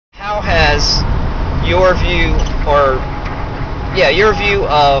how has your view, your view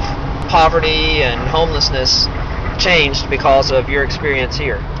of poverty and homelessness changed because of your experience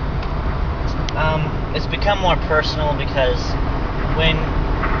here? It's become more personal because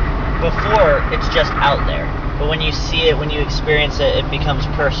before it's just out there, but when you see it, when you experience it, it becomes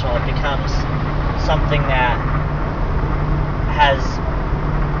personal. It becomes something that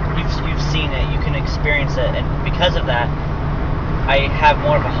you've seen it, you can experience it, and because of that, I have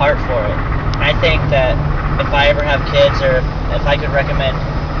more of a heart for it. And I think that if I ever have kids, or if I could recommend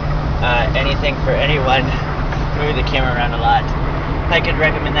anything for anyone, move the camera around a lot. If I could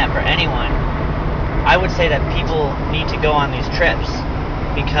recommend that for anyone, I would say that people need to go on these trips,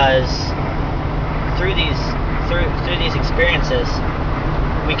 because through these experiences,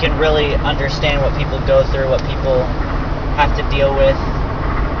 we can really understand what people go through, what people have to deal with,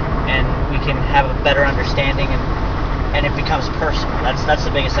 and we can have a better understanding, and it becomes personal. That's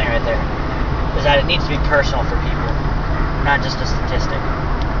the biggest thing right there, is that it needs to be personal for people, not just a statistic.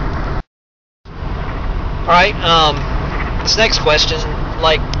 All right. This next question,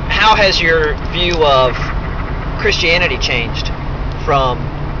 how has your view of Christianity changed from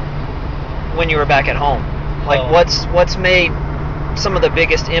when you were back at home? What's made some of the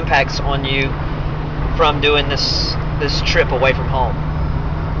biggest impacts on you from doing this trip away from home?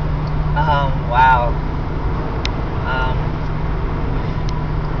 Wow.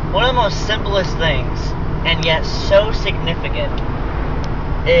 One of the most simplest things, and yet so significant,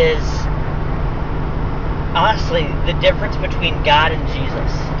 is honestly the difference between God and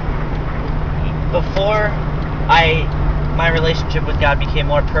Jesus. Before my relationship with God became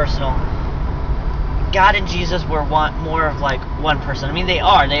more personal, God and Jesus were more of like one person. I mean,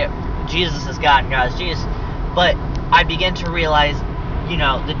 Jesus is God and God is Jesus, but I began to realize,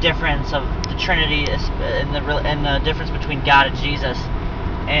 the difference of the Trinity and the difference between God and Jesus,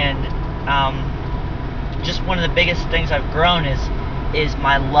 and just one of the biggest things I've grown is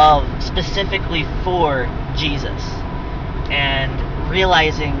my love specifically for Jesus, and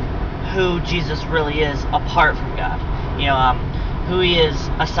realizing who Jesus really is apart from God. Who He is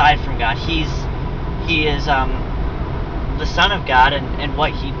aside from God. He is the Son of God, and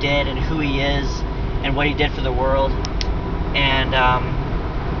what He did, and who He is, and what He did for the world. And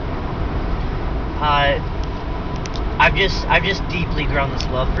I've just deeply grown this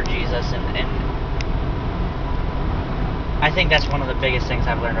love for Jesus, and I think that's one of the biggest things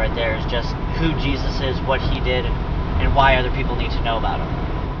I've learned right there, is just who Jesus is, what He did, and why other people need to know about Him.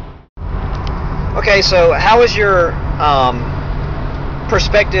 Okay, so how has your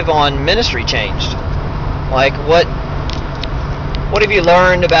perspective on ministry changed? What have you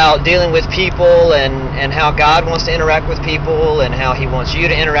learned about dealing with people, and how God wants to interact with people, and how He wants you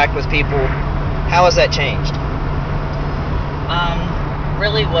to interact with people? How has that changed?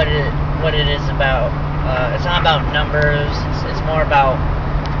 Really what it is about, it's not about numbers, it's more about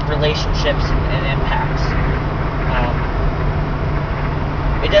relationships and impacts.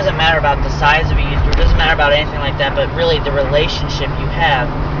 It doesn't matter about the size of a youth group, it doesn't matter about anything like that, but really the relationship you have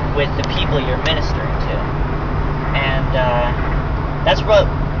with the people you're ministering to. And that's what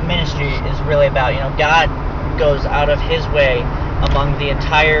ministry is really about. God goes out of His way among the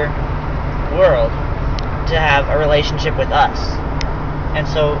entire world to have a relationship with us. And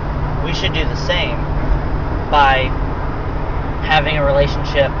so we should do the same by having a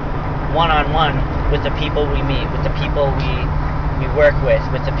relationship one-on-one with the people we meet, with the people we work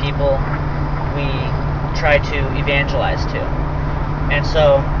with the people we try to evangelize to. And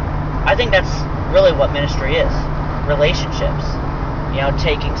so I think that's really what ministry is. Relationships.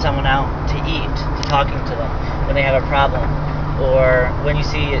 Taking someone out to eat, to talking to them when they have a problem, or when you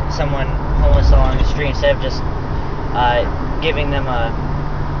see someone homeless along the street, instead of just giving them a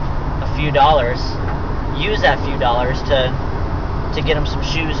few dollars, use that few dollars to get them some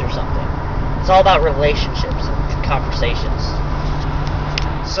shoes or something. It's all about relationships and conversations.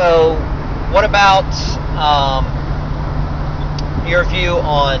 So, what about your view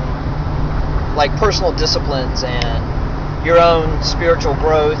on personal disciplines and your own spiritual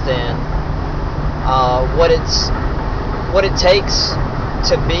growth, and what it takes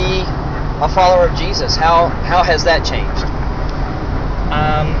to be a follower of Jesus? How has that changed?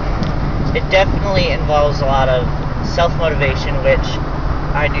 It definitely involves a lot of self-motivation, which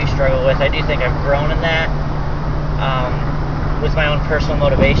I do struggle with. I do think I've grown in that with my own personal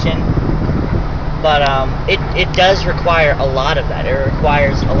motivation, but it does require a lot of that. It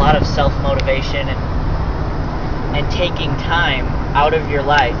requires a lot of self-motivation and taking time out of your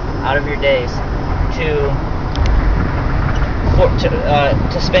life, out of your days, to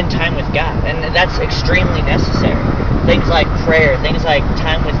spend time with God, and that's extremely necessary. Things like prayer, things like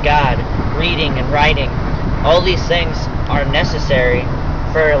time with God, reading and writing, all these things are necessary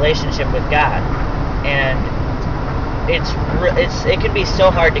for a relationship with God. And it can be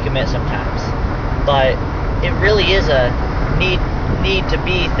so hard to commit sometimes, but it really is a need to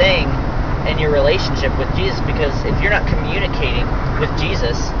be thing in your relationship with Jesus, because if you're not communicating with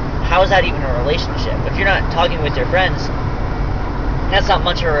Jesus, how is that even a relationship? If you're not talking with your friends, that's not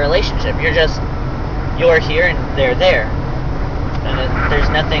much of a relationship. You're here and they're there, and there's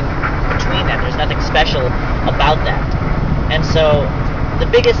nothing between them. There's nothing special about that. And so the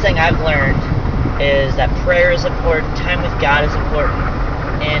biggest thing I've learned is that prayer is important, time with God is important,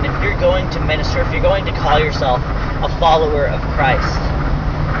 and if you're going to minister, if you're going to call yourself a follower of Christ,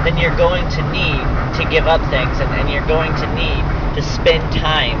 then you're going to need to give up things, and you're going to need to spend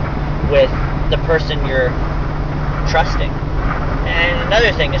time with the person you're trusting. And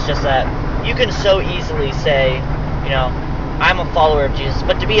another thing is just that you can so easily say, I'm a follower of Jesus,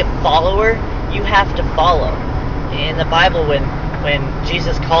 but to be a follower, you have to follow. In the Bible, when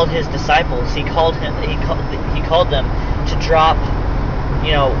Jesus called his disciples, he called them to drop,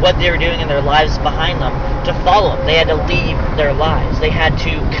 what they were doing in their lives behind them, to follow him. They had to leave their lives. They had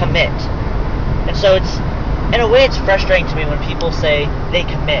to commit. And so in a way, it's frustrating to me when people say they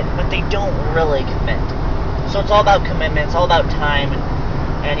commit, but they don't really commit. So it's all about commitment. It's all about time,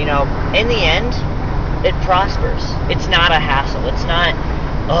 and in the end, it prospers. It's not a hassle. It's not,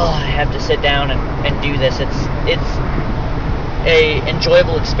 I have to sit down and do this. It's a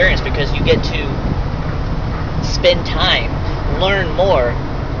enjoyable experience because you get to spend time, learn more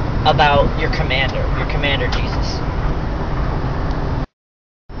about your commander Jesus.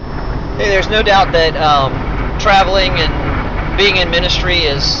 Hey, there's no doubt that traveling and being in ministry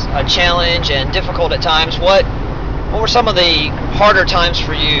is a challenge and difficult at times. What were some of the harder times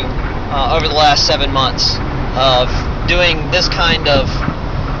for you over the last 7 months of doing this kind of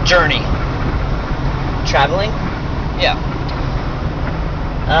journey? Traveling? Yeah.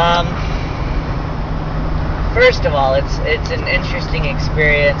 First of all, it's an interesting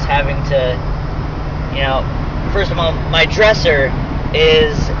experience having to, first of all, my dresser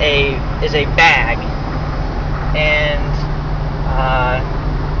is a bag, and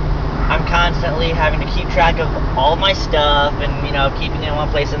I'm constantly having to keep track of all my stuff and keeping it in one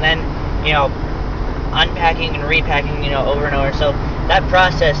place, and then unpacking and repacking over and over. So that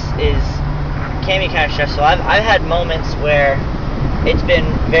process can be kind of stressful. I've had moments where it's been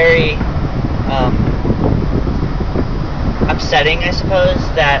very upsetting, I suppose,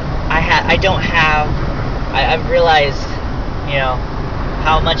 that I've realized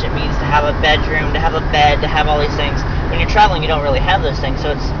how much it means to have a bedroom, to have a bed, to have all these things. When you're traveling, you don't really have those things,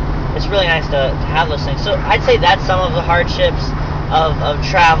 so it's really nice to have those things. So I'd say that's some of the hardships of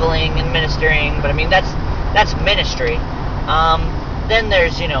traveling and ministering, but I mean that's ministry. Then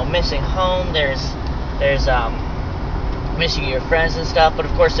there's missing home, there's missing your friends and stuff, but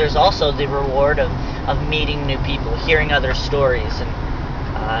of course there's also the reward of meeting new people, hearing other stories, and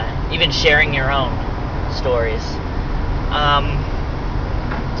even sharing your own stories.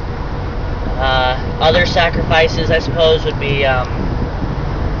 Other sacrifices, I suppose, would be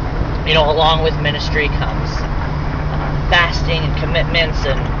along with ministry comes fasting and commitments,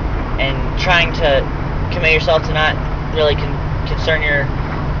 and trying to commit yourself to not really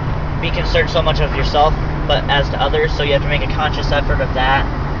be concerned so much of yourself, but as to others. So you have to make a conscious effort of that.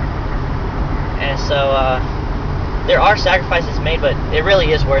 And so there are sacrifices made, but it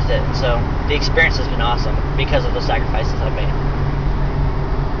really is worth it. So the experience has been awesome because of the sacrifices I've made.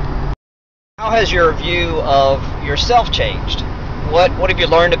 How has your view of yourself changed? What have you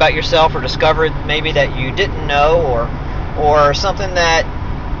learned about yourself or discovered maybe that you didn't know, or something that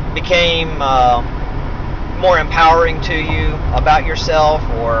became more empowering to you about yourself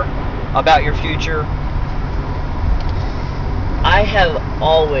or about your future? I have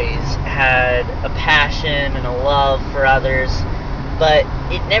always had a passion and a love for others, but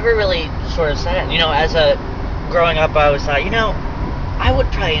it never really sort of set in. Growing up, I was like, I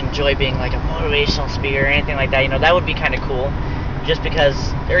would probably enjoy being like a motivational speaker or anything like that. That would be kind of cool, just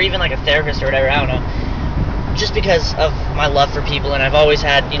because, or even like a therapist or whatever, I don't know. Just because of my love for people, and I've always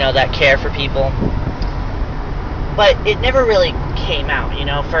had, that care for people. But it never really came out,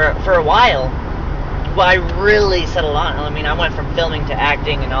 for a while. What I really settled on, I went from filming to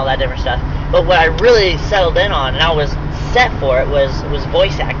acting and all that different stuff. But what I really settled in on, and I was set for it, was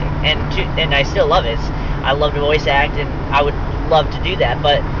voice acting, and I still love it. I love to voice act, and I would love to do that.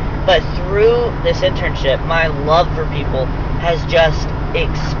 But through this internship, my love for people has just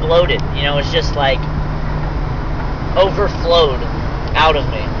exploded. It's just like overflowed out of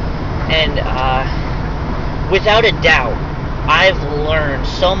me, and without a doubt, I've learned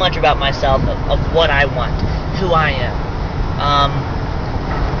so much about myself, of what I want, who I am.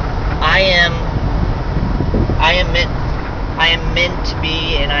 I am meant to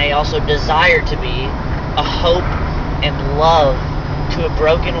be, and I also desire to be, a hope and love to a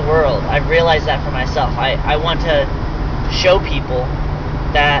broken world. I've realized that for myself. I want to show people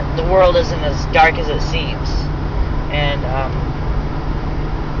that the world isn't as dark as it seems. And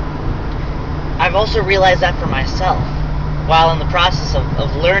I've also realized that for myself. While in the process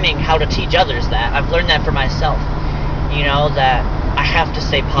of learning how to teach others that, I've learned that for myself. You know, that I have to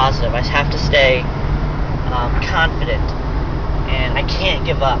stay positive. I have to stay confident. And I can't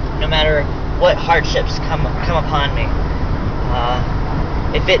give up, no matter what hardships come upon me.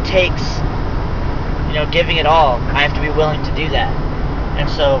 If it takes, giving it all, I have to be willing to do that. And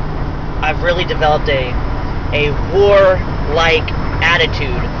so I've really developed a war-like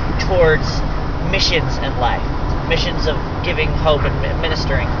attitude towards missions in life, missions of giving hope and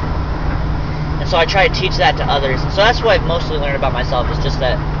ministering. And so I try to teach that to others. And so that's what I've mostly learned about myself, is just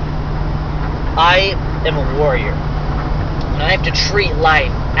that I am a warrior. And I have to treat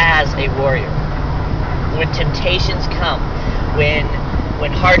life as a warrior. When temptations come,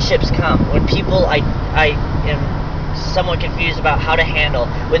 when hardships come, when people I am somewhat confused about how to handle,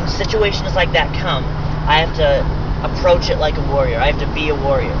 when situations like that come, I have to approach it like a warrior. I have to be a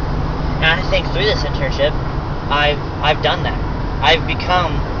warrior. And I think through this internship, I've done that. I've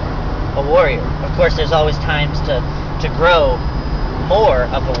become a warrior. Of course, there's always times to grow more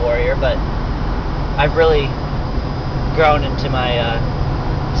of a warrior, but I've really grown into my,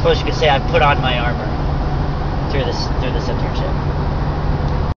 I suppose you could say I've put on my armor through this internship.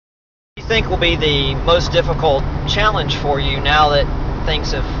 What do you think will be the most difficult challenge for you now that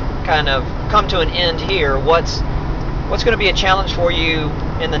things have kind of come to an end here? What's going to be a challenge for you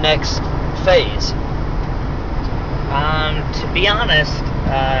in the next phase? To be honest,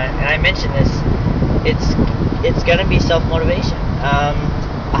 and I mentioned this, it's going to be self-motivation.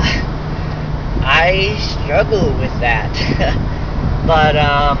 I struggle with that, but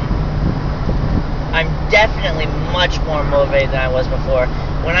I'm definitely much more motivated than I was before.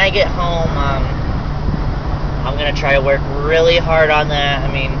 When I get home, I'm going to try to work really hard on that.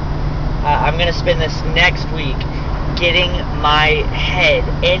 I mean, I'm going to spend this next week getting my head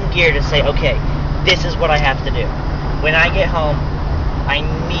in gear to say, okay, this is what I have to do. When I get home,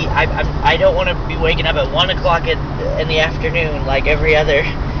 I don't want to be waking up at 1 o'clock in the afternoon like every other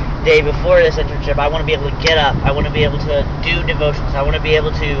day before this internship. I want to be able to get up. I want to be able to do devotions. I want to be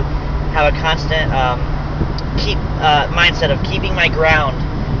able to have a constant mindset of keeping my ground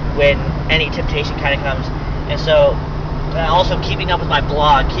when any temptation kind of comes. And so also keeping up with my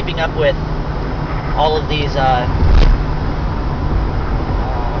blog, keeping up with all of these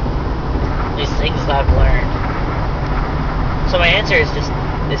things that I've learned. So my answer is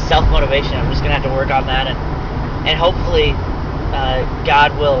self-motivation. I'm just going to have to work on that, and hopefully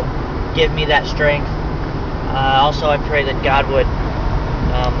God will give me that strength. Also, I pray that God would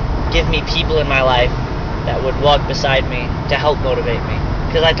give me people in my life that would walk beside me to help motivate me,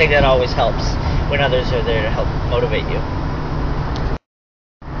 because I think that always helps when others are there to help motivate you.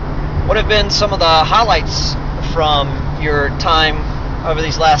 What have been some of the highlights from your time over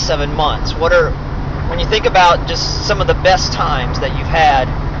these last 7 months? When you think about just some of the best times that you've had,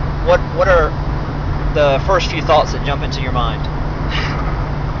 what are the first few thoughts that jump into your mind?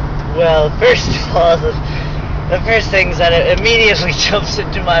 Well, first of all, the first things that immediately jumps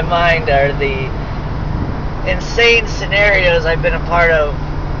into my mind are the insane scenarios I've been a part of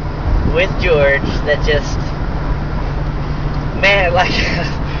with George that just, man, like,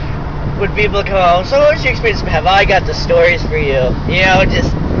 when people come home, so what's your experience? Have I got the stories for you?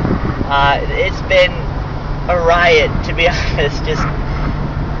 Just, it's been a riot, to be honest, just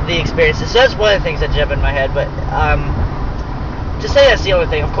the experiences. So that's one of the things that jump in my head, but to say that's the only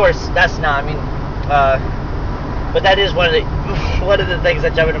thing, of course, that's not, but that is one of the things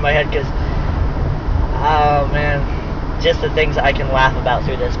that jump into my head, because, oh man, just the things I can laugh about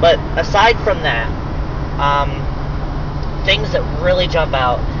through this. But aside from that, things that really jump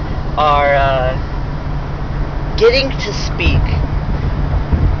out are getting to speak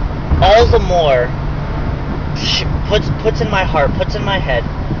all the more puts in my heart, puts in my head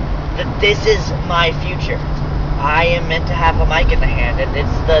that this is my future. I am meant to have a mic in the hand, and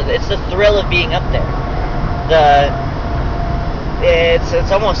it's the thrill of being up there.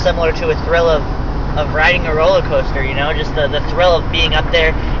 It's almost similar to a thrill of riding a roller coaster, just the thrill of being up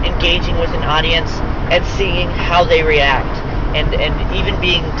there, engaging with an audience, and seeing how they react, and even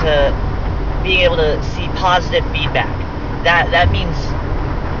being able to see positive feedback. That means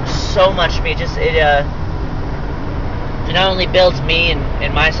so much to me. it not only builds me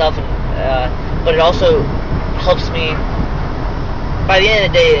and myself, but it also helps me. By the end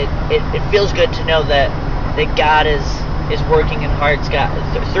of the day, it feels good to know that God is working in hearts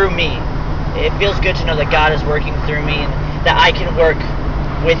through me. It feels good to know that God is working through me, and that I can work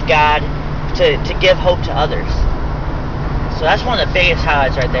with God to give hope to others. So that's one of the biggest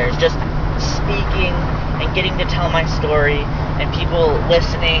highlights right there, is just speaking and getting to tell my story, and people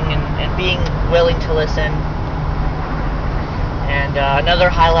listening and being willing to listen. And another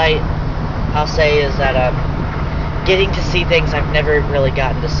highlight I'll say is that getting to see things I've never really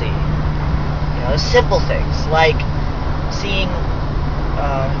gotten to see. You know, simple things like seeing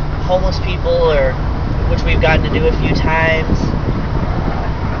homeless people, or which we've gotten to do a few times.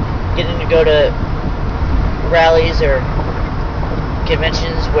 Getting to go to rallies or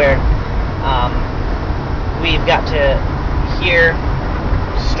conventions where we've got to hear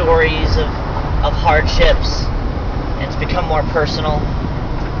stories of hardships, and it's become more personal.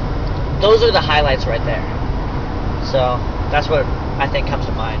 Those are the highlights right there. So that's what I think comes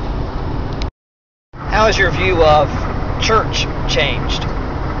to mind. How has your view of church changed?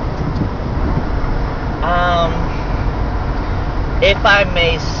 If I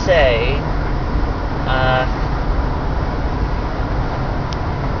may say,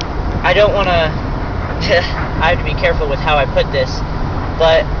 I don't want to. I have to be careful with how I put this,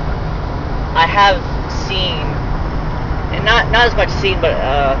 but I have seen, and not as much seen, but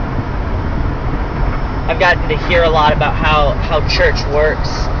I've gotten to hear a lot about how church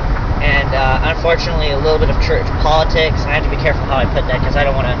works, and unfortunately a little bit of church politics. And I have to be careful how I put that, because I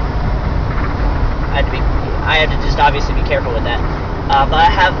don't want to. I have to just obviously be careful with that. But I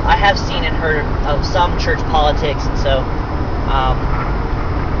have seen and heard of some church politics, and so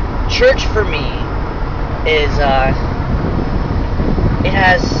church for me is it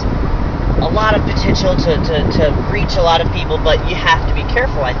has a lot of potential to reach a lot of people, but you have to be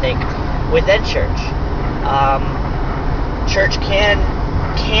careful, I think, within church. Church can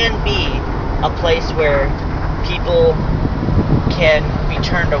be a place where people can be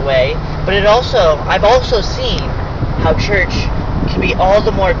turned away, but I've also seen how church can be all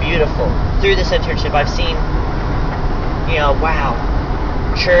the more beautiful. Through this internship, I've seen, wow,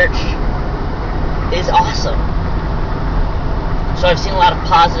 church is awesome. So I've seen a lot of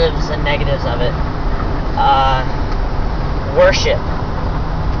positives and negatives of it. Worship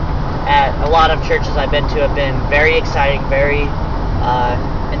at a lot of churches I've been to have been very exciting, very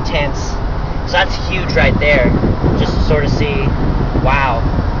intense. So that's huge right there, just to sort of see, wow,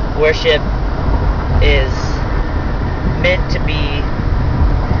 worship is meant to be,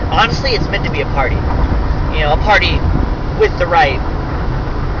 honestly, it's meant to be a party. A party with the right,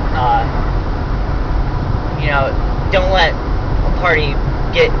 don't let a party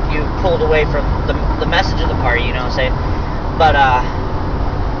get you pulled away from the message of the party, but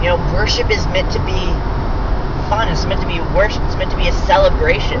worship is meant to be fun. It's meant to be worship. It's meant to be a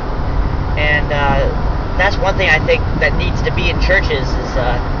celebration, and that's one thing I think that needs to be in churches. Is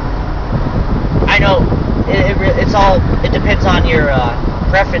I know it depends on your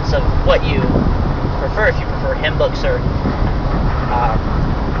preference of what you prefer. If you prefer hymn books or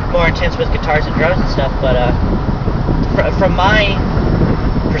more intense with guitars and drums and stuff, but from my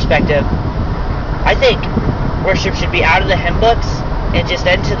perspective, I think worship should be out of the hymn books and just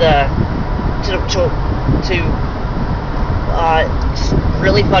into just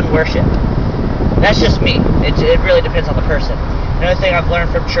really fun worship. That's just me. It really depends on the person. Another thing I've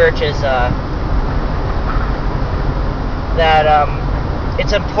learned from church is that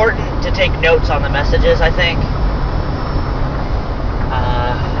it's important to take notes on the messages, I think.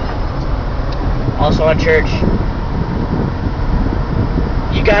 Also on church,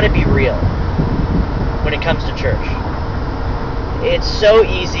 you gotta be real when it comes to church. It's so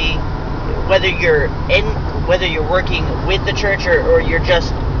easy, whether you're working with the church or you're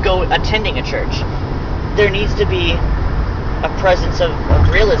just attending a church, there needs to be a presence of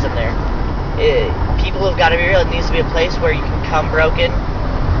realism there. People have got to be real. It needs to be a place where you can come broken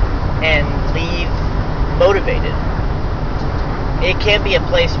and leave motivated. It can't be a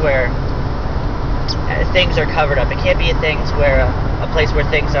place where things are covered up. It can't be a place where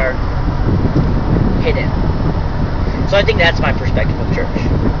things are hidden. So I think that's my perspective of church.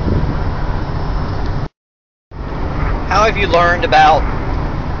 How have you learned about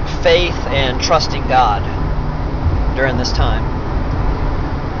faith and trusting God during this time?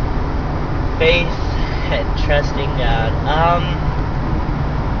 Faith and trusting God.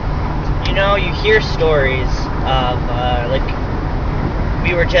 You hear stories of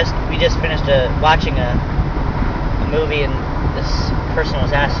we just finished watching a movie, and this person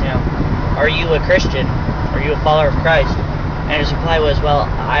was asked, are you a Christian? Are you a follower of Christ? And his reply was, well,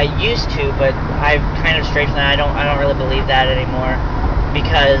 I used to, but I've kind of strayed from that. I don't really believe that anymore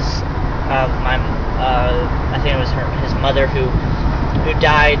because of my, I think it was his mother who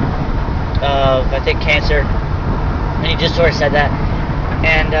died of, I think, cancer. And he just sort of said that.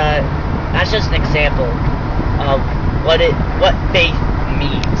 And that's just an example of what faith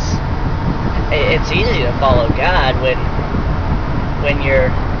means. It's easy to follow God when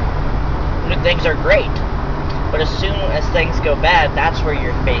things are great. But as soon as things go bad, that's where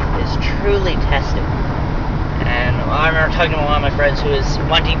your faith is truly tested. And I remember talking to one of my friends who was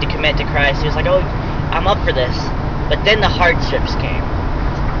wanting to commit to Christ. He was like, "Oh, I'm up for this." But then the hardships came.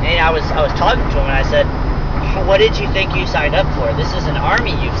 And I was talking to him and I said, "What did you think you signed up for? This is an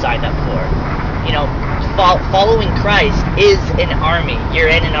army you've signed up for. You know, following Christ is an army. You're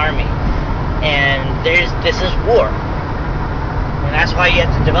in an army. And this is war. And that's why you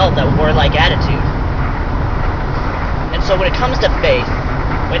have to develop that warlike attitude." And so when it comes to faith,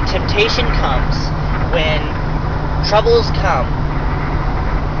 when temptation comes, when troubles come,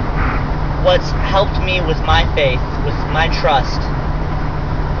 what's helped me with my faith, with my trust,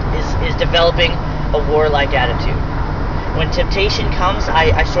 is developing a warlike attitude. When temptation comes,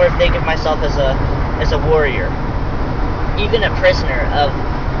 I sort of think of myself as a warrior, even a prisoner of,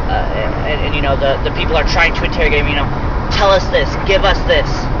 and you know, the people are trying to interrogate me. You know, tell us this, give us this,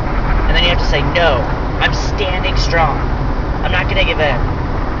 and then you have to say, no, I'm standing strong. I'm not gonna give in.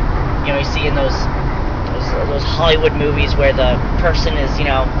 You know, you see in those Hollywood movies where the person is, you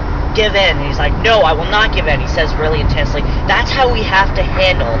know, give in. And he's like, no, I will not give in. He says really intensely. That's how we have to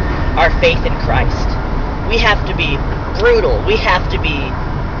handle our faith in Christ. We have to be brutal. We have to be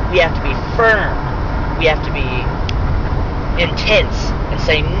firm. We have to be intense and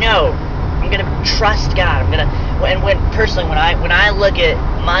say, no, I'm gonna trust God. When I look at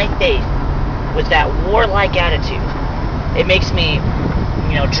my faith with that warlike attitude, it makes me,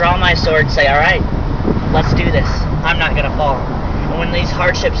 you know, draw my sword and say, all right, let's do this. I'm not gonna fall. And when these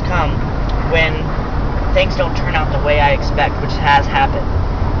hardships come, when things don't turn out the way I expect, which has happened,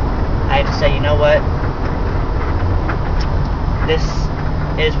 I have to say, you know what? This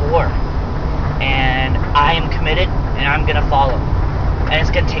is war, and I am committed, and I'm gonna follow. And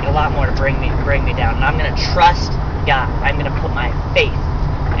it's gonna take a lot more to bring me down. And I'm gonna trust God. I'm gonna put my faith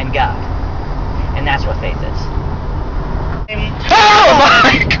in God, and that's what faith is. Oh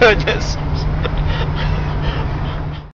my goodness!